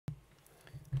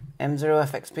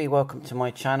M0FXB, welcome to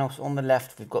my channel. So on the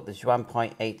left we've got the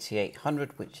JIANPAI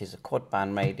 8800, which is a quad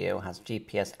band radio, has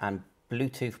GPS and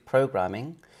Bluetooth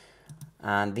programming,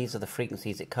 and these are the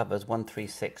frequencies it covers: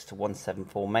 136 to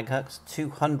 174 megahertz,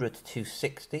 200 to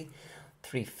 260,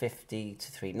 350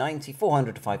 to 390,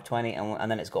 400 to 520, and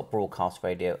then it's got broadcast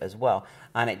radio as well.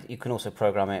 And you can also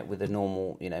program it with the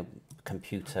normal,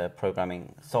 computer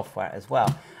programming software as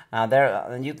well.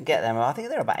 And you can get them. I think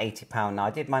they're about £80 now. I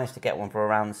did manage to get one for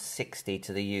around 60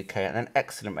 to the UK, and an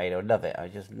excellent radio. I love it.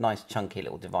 Just nice chunky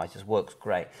little device. Just works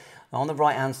great. Now, on the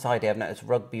right hand side here, I've noticed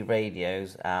Rugby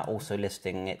Radios, also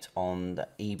listing it on the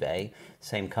eBay.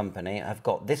 Same company. I've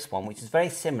got this one, which is very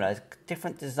similar. It's a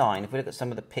different design. If we look at some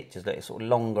of the pictures, look, it's sort of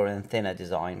longer and thinner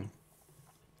design.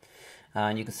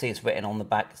 And you can see it's written on the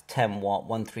back. It's 10 watt,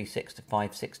 136 to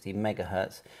 560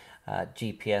 megahertz.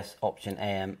 GPS option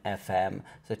AM FM,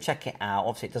 so check it out.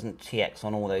 Obviously it doesn't TX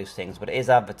on all those things, but it is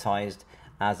advertised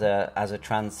as a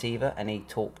transceiver,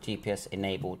 ANYTALK GPS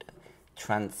enabled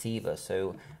transceiver.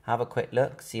 So have a quick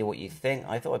look, see what you think.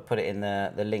 I thought I'd put it in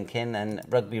the link in. And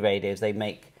Rugby Radios, they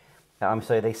make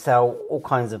they sell all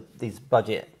kinds of these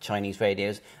budget Chinese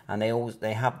radios, and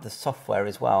they have the software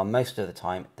as well, and most of the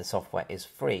time the software is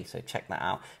free, so check that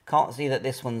out. Can't see that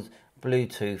this one's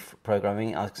Bluetooth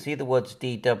programming. I see the words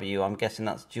DW, I'm guessing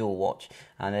that's dual watch,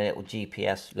 and a little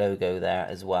GPS logo there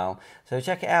as well. So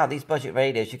check it out. These budget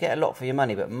radios, you get a lot for your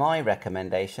money, but my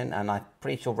recommendation, and I'm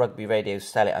pretty sure Rugby Radios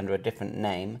sell it under a different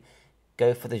name,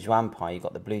 go for the JIANPAI. You've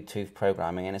got the Bluetooth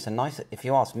programming, and it's a nicer, if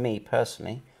you ask me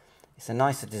personally, it's a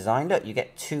nicer design. Look, you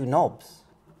get two knobs.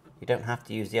 You don't have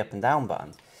to use the up and down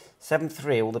buttons.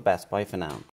 7.3, all the best. Bye for now.